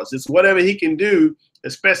 $7. It's whatever he can do,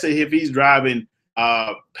 especially if he's driving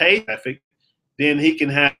paid traffic. Then he can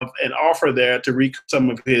have an offer there to recoup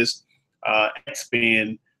some of his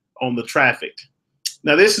spend on the traffic.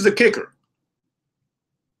 Now, this is a kicker.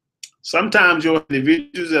 Sometimes your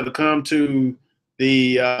individuals that will come to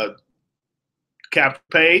the capture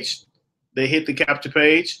page, they hit the capture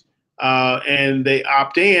page and they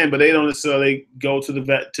opt in, but they don't necessarily go to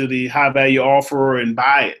the high value offer and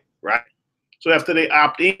buy it, right? So after they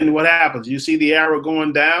opt in, what happens? You see the arrow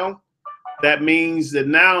going down. That means that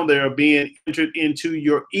now they're being entered into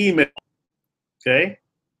your email. Okay.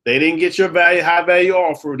 They didn't get your high value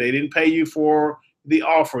offer. They didn't pay you for the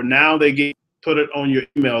offer. Now they get put it on your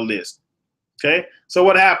email list. Okay. So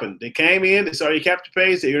what happened? They came in, they saw your capture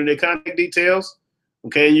page, they entered their contact details.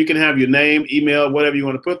 Okay. And you can have your name, email, whatever you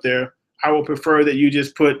want to put there. I will prefer that you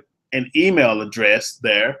just put an email address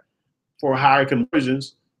there for higher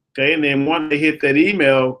conversions. Okay. And then once they hit that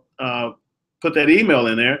email, put that email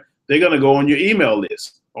in there, they're going to go on your email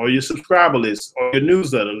list or your subscriber list or your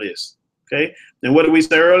newsletter list. Okay. And what did we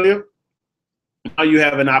say earlier? Now you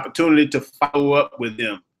have an opportunity to follow up with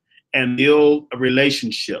them and build a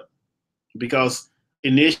relationship, because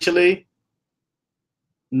initially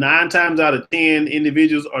 9 times out of 10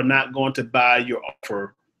 individuals are not going to buy your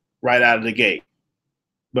offer right out of the gate.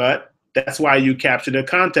 But that's why you capture their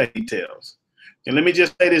contact details. And let me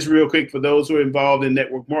just say this real quick for those who are involved in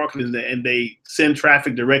network marketing and they send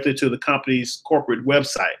traffic directly to the company's corporate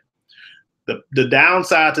website. The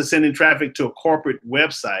downside to sending traffic to a corporate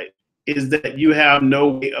website is that you have no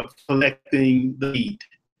way of collecting the lead.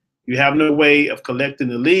 You have no way of collecting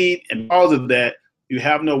the lead, and because of that, you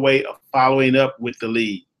have no way of following up with the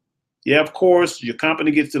lead. Yeah, of course, your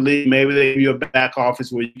company gets the lead. Maybe they give you a back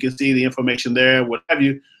office where you can see the information there, what have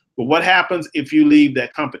you. But what happens if you leave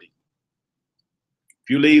that company? If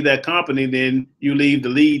you leave that company, then you leave the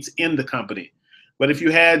leads in the company. But if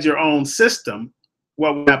you had your own system,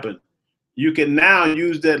 what would happen? You can now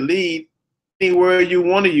use that lead anywhere you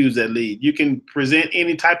want to use that lead. You can present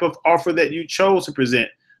any type of offer that you chose to present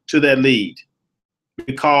to that lead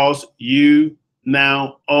because you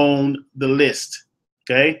now own the list.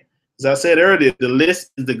 Okay? As I said earlier, the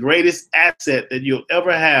list is the greatest asset that you'll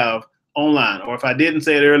ever have online. Or if I didn't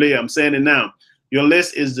say it earlier, I'm saying it now. Your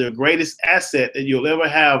list is the greatest asset that you'll ever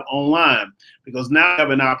have online, because now you have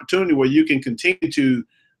an opportunity where you can continue to,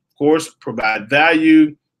 of course, provide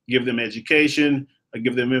value, give them education,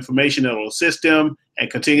 give them information that will assist them, and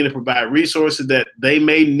continue to provide resources that they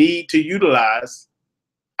may need to utilize,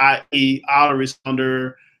 i.e.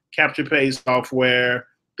 autoresponder, capture page software,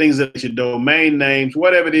 things that your domain names,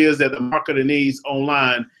 whatever it is that the marketer needs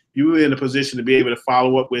online. You're in a position to be able to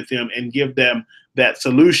follow up with them and give them that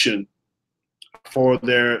solution for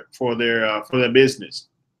their business.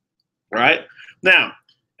 Right now,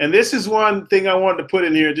 and this is one thing I wanted to put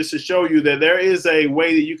in here just to show you that there is a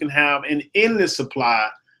way that you can have an endless supply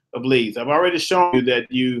of leads. I've already shown you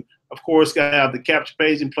that you, of course, got to have the capture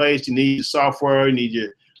page in place. You need your software. You need your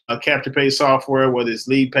capture page software, whether it's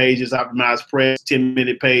Lead Pages, Optimized Press,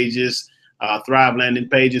 10-minute pages, Thrive landing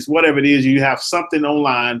pages, whatever it is. You have something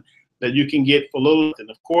online that you can get for little. And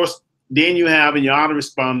of course, then you have in your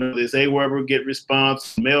autoresponder this Aweber,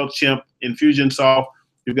 GetResponse, MailChimp, Infusionsoft.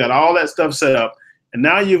 You've got all that stuff set up, and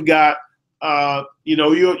now you've got,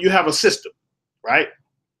 you have a system, right?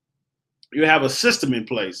 You have a system in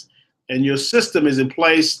place, and your system is in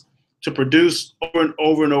place to produce over and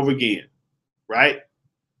over and over again, right?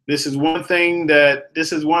 This is one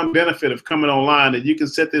benefit of coming online, that you can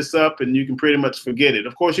set this up and you can pretty much forget it.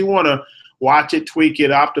 Of course, you want to watch it, tweak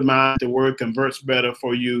it, optimize it where it converts better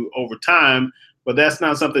for you over time, but that's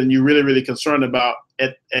not something you're really concerned about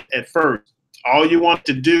at first. All you want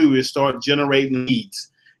to do is start generating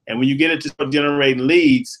leads. And when you get it to start generating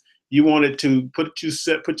leads, you want it to put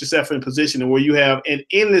yourself in a position where you have an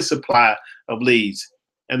endless supply of leads.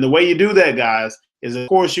 And the way you do that, guys, is of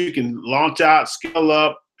course you can launch out, scale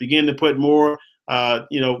up, begin to put more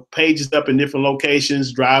pages up in different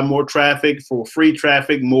locations, drive more traffic for free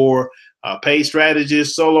traffic, more paid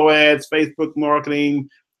strategies, solo ads, Facebook marketing,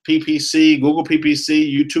 PPC, Google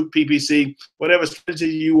PPC, YouTube PPC, whatever strategy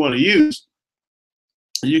you want to use.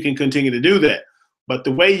 You can continue to do that. But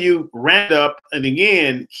the way you ramp up, and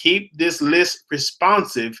again, keep this list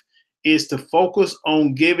responsive, is to focus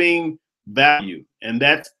on giving value. And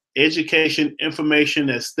that's education, information,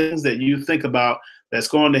 that's things that you think about that's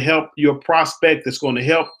going to help your prospect, that's going to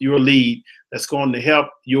help your lead, that's going to help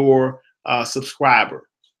your subscriber,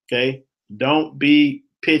 okay? Don't be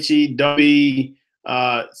pitchy. Don't be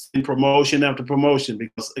in promotion after promotion,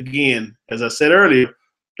 because again, as I said earlier,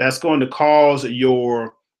 that's going to cause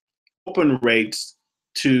your open rates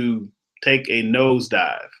to take a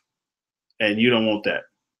nosedive, and you don't want that.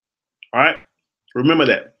 All right, remember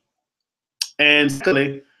that. And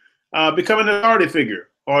secondly, become an authority figure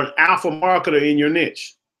or an alpha marketer in your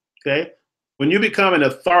niche. Okay, when you become an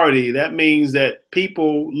authority, that means that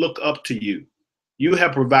people look up to you. You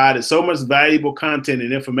have provided so much valuable content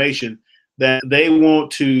and information that they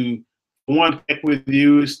want to connect with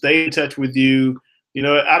you, stay in touch with you. You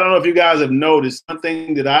know, I don't know if you guys have noticed,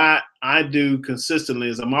 something that I do consistently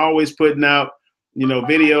is I'm always putting out,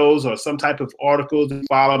 videos or some type of articles.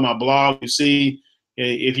 Follow my blog. You see,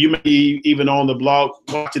 if you may be even on the blog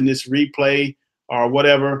watching this replay or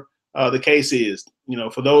whatever the case is,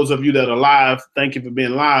 for those of you that are live, thank you for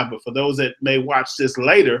being live. But for those that may watch this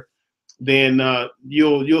later, then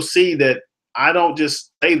you'll see that I don't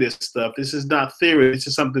just say this stuff. This is not theory. This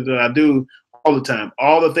is something that I do all the time.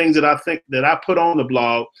 All the things that I think that I put on the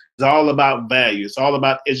blog is all about value. It's all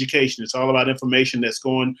about education. It's all about information that's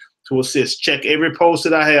going to assist. Check every post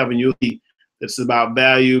that I have, and you'll see it's about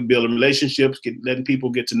value, building relationships, letting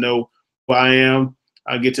people get to know who I am.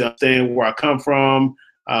 I get to understand where I come from,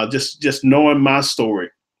 just knowing my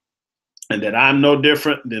story, and that I'm no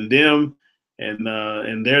different than them,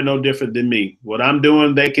 and they're no different than me. What I'm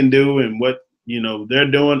doing, they can do, and what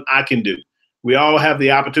they're doing, I can do. We all have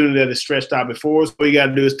the opportunity that is stretched out before us. All you got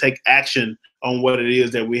to do is take action on what it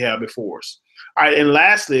is that we have before us. All right, and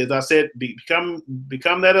lastly, as I said, become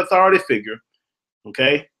that authority figure,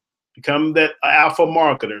 okay? Become that alpha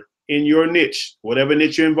marketer in your niche, whatever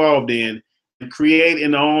niche you're involved in, and create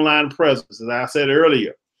an online presence. As I said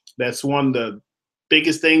earlier, that's one of the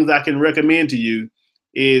biggest things I can recommend to you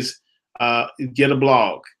is get a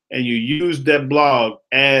blog, and you use that blog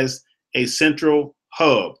as a central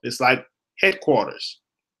hub. It's like headquarters.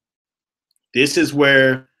 This is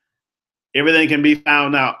where everything can be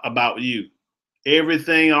found out about you.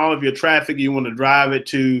 Everything, all of your traffic, you want to drive it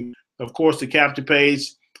to, of course, the capture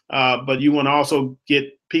page, but you want to also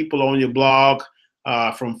get people on your blog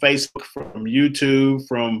from Facebook, from YouTube,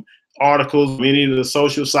 from articles, from any of the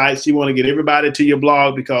social sites. You want to get everybody to your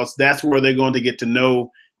blog because that's where they're going to get to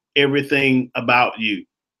know everything about you,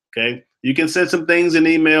 okay? You can send some things in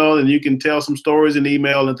email, and you can tell some stories in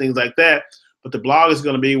email and things like that, but the blog is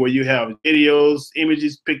going to be where you have videos,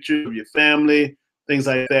 images, pictures of your family, things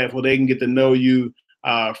like that, where they can get to know you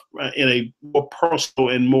in a more personal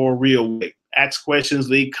and more real way. Ask questions,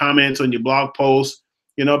 leave comments on your blog posts,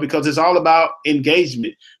 you know, because it's all about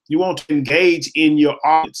engagement. You want to engage in your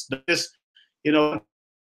audience. Just, you know,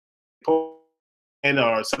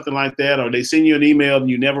 or something like that, or they send you an email and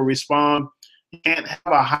you never respond. You can't have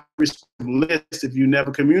a high list if you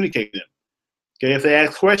never communicate them. Okay, if they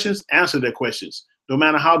ask questions, answer their questions, no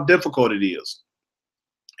matter how difficult it is.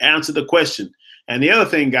 Answer the question. And the other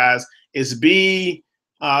thing, guys, is be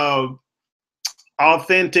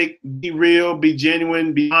authentic, be real, be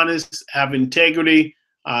genuine, be honest, have integrity.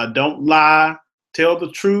 Don't lie. Tell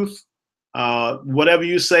the truth. Whatever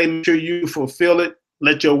you say, make sure you fulfill it.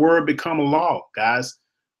 Let your word become a law, guys.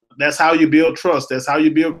 That's how you build trust. That's how you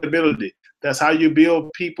build credibility. That's how you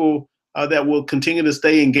build people that will continue to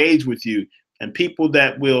stay engaged with you, and people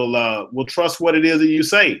that will trust what it is that you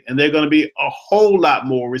say. And they're going to be a whole lot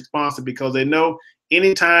more responsive, because they know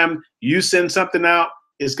anytime you send something out,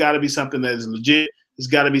 it's got to be something that is legit. It's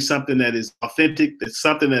got to be something that is authentic. It's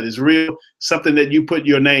something that is real, something that you put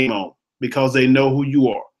your name on, because they know who you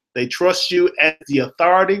are. They trust you as the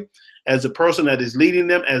authority, as the person that is leading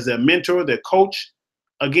them, as their mentor, their coach.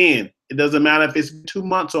 Again, it doesn't matter if it's 2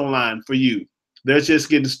 months online for you. They're just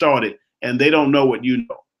getting started, and they don't know what you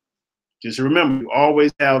know. Just remember, you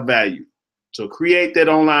always have value. So create that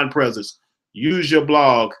online presence. Use your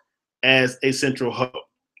blog as a central hub.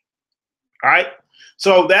 All right.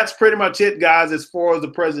 So that's pretty much it, guys, as far as the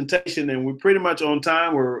presentation. And we're pretty much on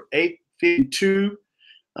time. We're 8:52,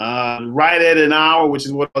 right at an hour, which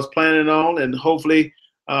is what I was planning on. And hopefully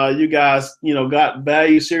you guys, you know, got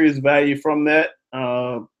value, serious value from that.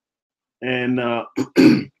 What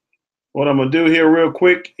I'm going to do here real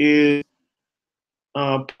quick is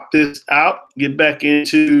pop this out, get back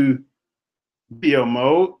into video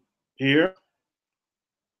mode here,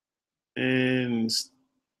 and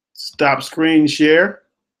stop screen share.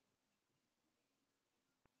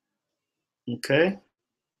 Okay.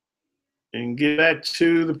 And get back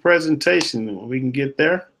to the presentation. We can get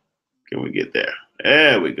there. Can we get there?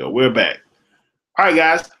 There we go. We're back. All right,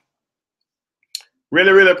 guys.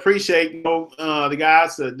 Really appreciate the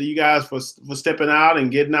guys, you guys for stepping out and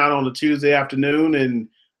getting out on a Tuesday afternoon and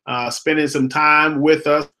spending some time with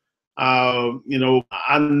us. You know,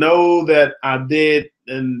 I know that I did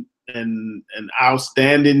an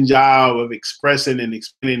outstanding job of expressing and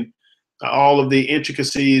explaining all of the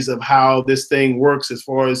intricacies of how this thing works as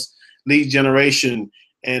far as lead generation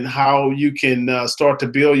and how you can start to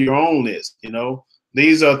build your own list. You know,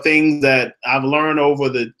 these are things that I've learned over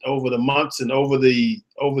the months and over the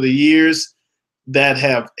years that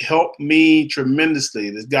have helped me tremendously.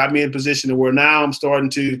 That's got me in a position to where now I'm starting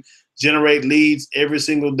to generate leads every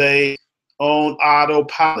single day on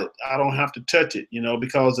autopilot. I don't have to touch it, you know,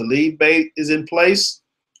 because the lead bait is in place,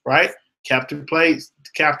 right? Capture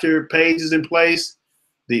page is in place.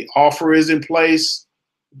 The offer is in place.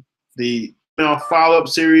 The email follow-up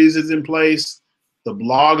series is in place. The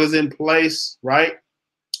blog is in place, right?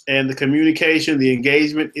 And the communication, the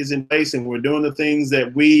engagement is in place, and we're doing the things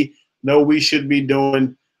that we know we should be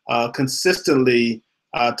doing consistently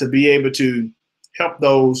to be able to help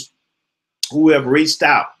those who have reached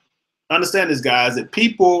out. Understand this, guys, that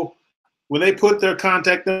people, when they put their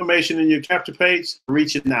contact information in your capture page,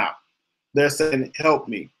 reaching out. They're saying, help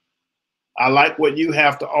me. I like what you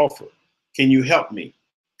have to offer. Can you help me?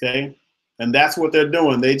 Okay. And that's what they're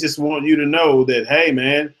doing. They just want you to know that, hey,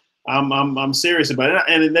 man, I'm serious about it.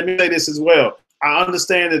 And let me say this as well. I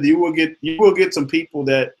understand that you will get some people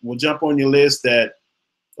that will jump on your list that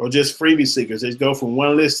are just freebie seekers. They go from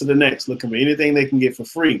one list to the next, looking for anything they can get for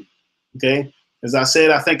free. Okay. As I said,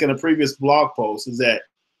 I think in a previous blog post, is that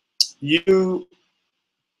you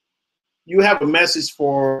have a message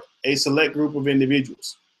for a select group of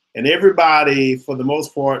individuals, and everybody, for the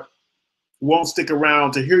most part, won't stick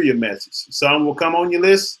around to hear your message. Some will come on your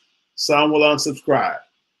list, some will unsubscribe.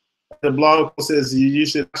 The blog says you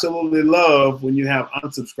should absolutely love when you have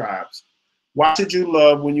unsubscribes. Why should you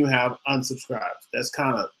love when you have unsubscribes? That's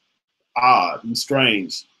kind of odd and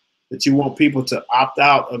strange that you want people to opt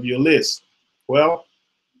out of your list. Well,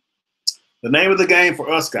 the name of the game for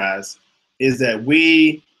us, guys, is that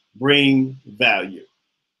we bring value.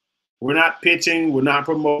 We're not pitching, we're not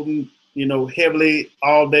promoting, you know, heavily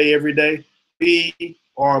all day, every day. We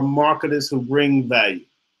are marketers who bring value.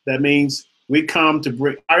 That means we come to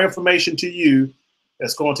bring our information to you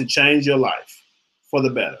that's going to change your life for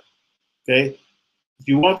the better. Okay? If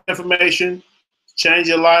you want information to change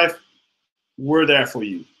your life, we're there for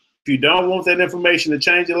you. If you don't want that information to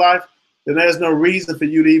change your life, then there's no reason for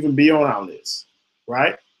you to even be on our list,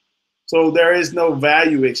 right? So there is no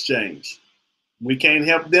value exchange. We can't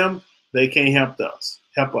help them, they can't help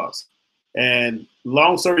us. And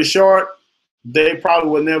long story short, they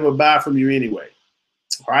probably will never buy from you anyway.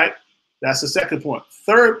 All right, that's the second point.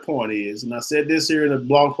 Third point is, and I said this here in a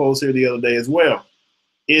blog post here the other day as well,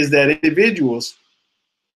 is that individuals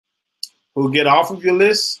who get off of your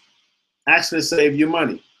list actually save you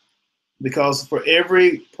money, because for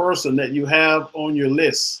every person that you have on your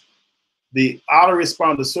list, the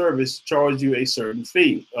autoresponder service charges you a certain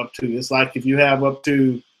fee up to. It's like if you have up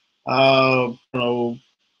to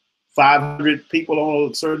 500 people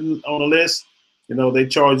on a list, they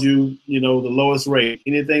charge you, the lowest rate.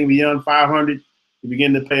 Anything beyond 500, you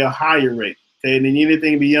begin to pay a higher rate. Okay, and then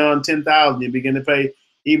anything beyond 10,000, you begin to pay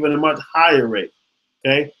even a much higher rate.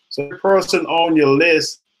 Okay, so the person on your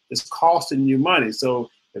list is costing you money. So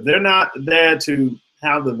if they're not there to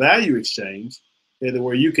have the value exchange,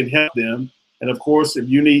 where you can help them, and of course, if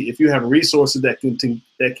you have resources that can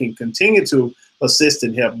continue to assist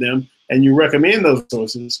and help them, and you recommend those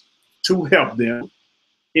resources to help them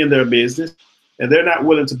in their business, and they're not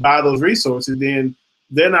willing to buy those resources, then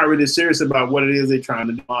they're not really serious about what it is they're trying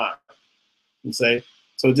to do. And say,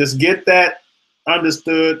 so just get that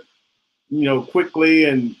understood, quickly,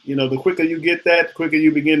 and the quicker you get that, the quicker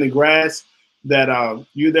you begin to grasp that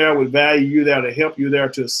you're there with value, you're there to help, you're there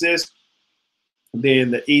to assist,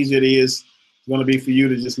 then the easier it is going to be for you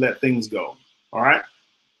to just let things go. All right.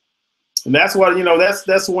 And that's what,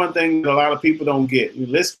 that's one thing that a lot of people don't get.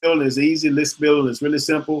 List building is easy. List building is really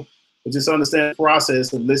simple, but just understand the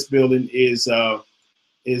process of list building is a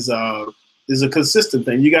consistent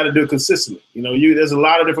thing. You got to do it consistently. There's a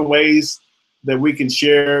lot of different ways that we can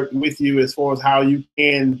share with you as far as how you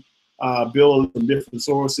can build from different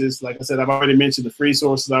sources. Like I said, I've already mentioned the free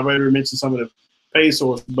sources. I've already mentioned some of the paid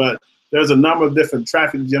sources, but there's a number of different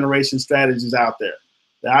traffic generation strategies out there.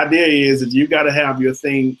 The idea is that you got to have your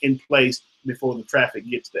thing in place before the traffic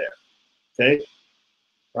gets there. Okay?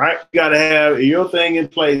 All right? You got to have your thing in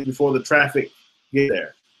place before the traffic gets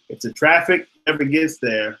there. If the traffic ever gets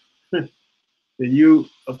there, then you,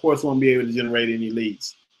 of course, won't be able to generate any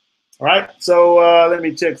leads. All right? So let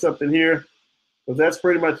me check something here, because that's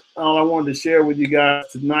pretty much all I wanted to share with you guys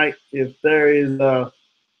tonight. If there is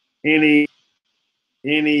any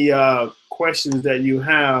questions that you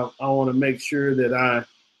have, I want to make sure that I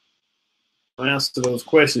answer those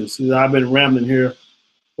questions, because I've been rambling here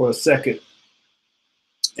for a second,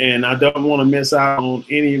 and I don't want to miss out on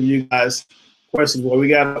any of you guys' questions. Well, we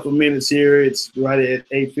got a couple minutes here. It's right at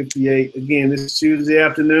 8:58. Again, this is Tuesday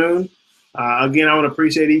afternoon. Again, I want to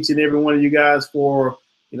appreciate each and every one of you guys for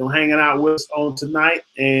hanging out with us on tonight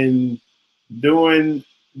and doing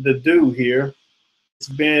the do here. It's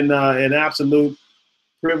been an absolute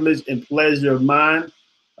privilege and pleasure of mine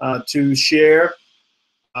to share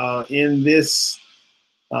in this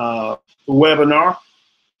webinar.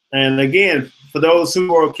 And again, for those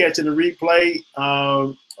who are catching the replay,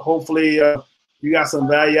 hopefully you got some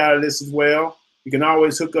value out of this as well. You can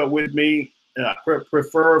always hook up with me.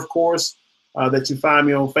 Prefer, of course, that you find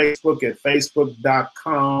me on Facebook at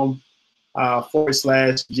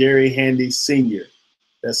facebook.com/Jerry Handy Sr.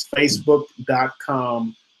 That's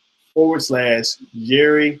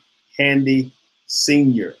facebook.com/Jerry Handy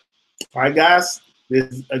Sr. All right, guys.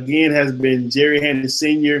 This again has been Jerry Handy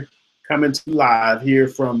Sr. coming to you live here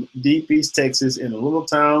from Deep East Texas, in a little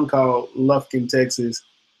town called Lufkin, Texas.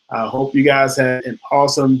 I hope you guys had an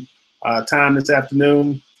awesome time this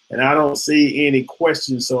afternoon. And I don't see any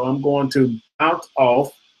questions, so I'm going to bounce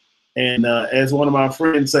off. And as one of my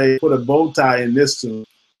friends say, put a bow tie in this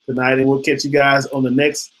tonight, and we'll catch you guys on the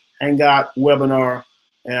next Hangout webinar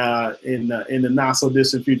in the not so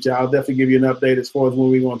distant future. I'll definitely give you an update as far as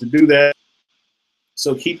when we want to do that.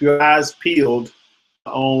 So keep your eyes peeled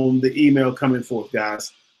on the email coming forth,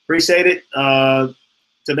 guys. Appreciate it.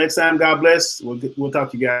 Till next time, God bless. We'll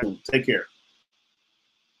talk to you guys soon. Take care.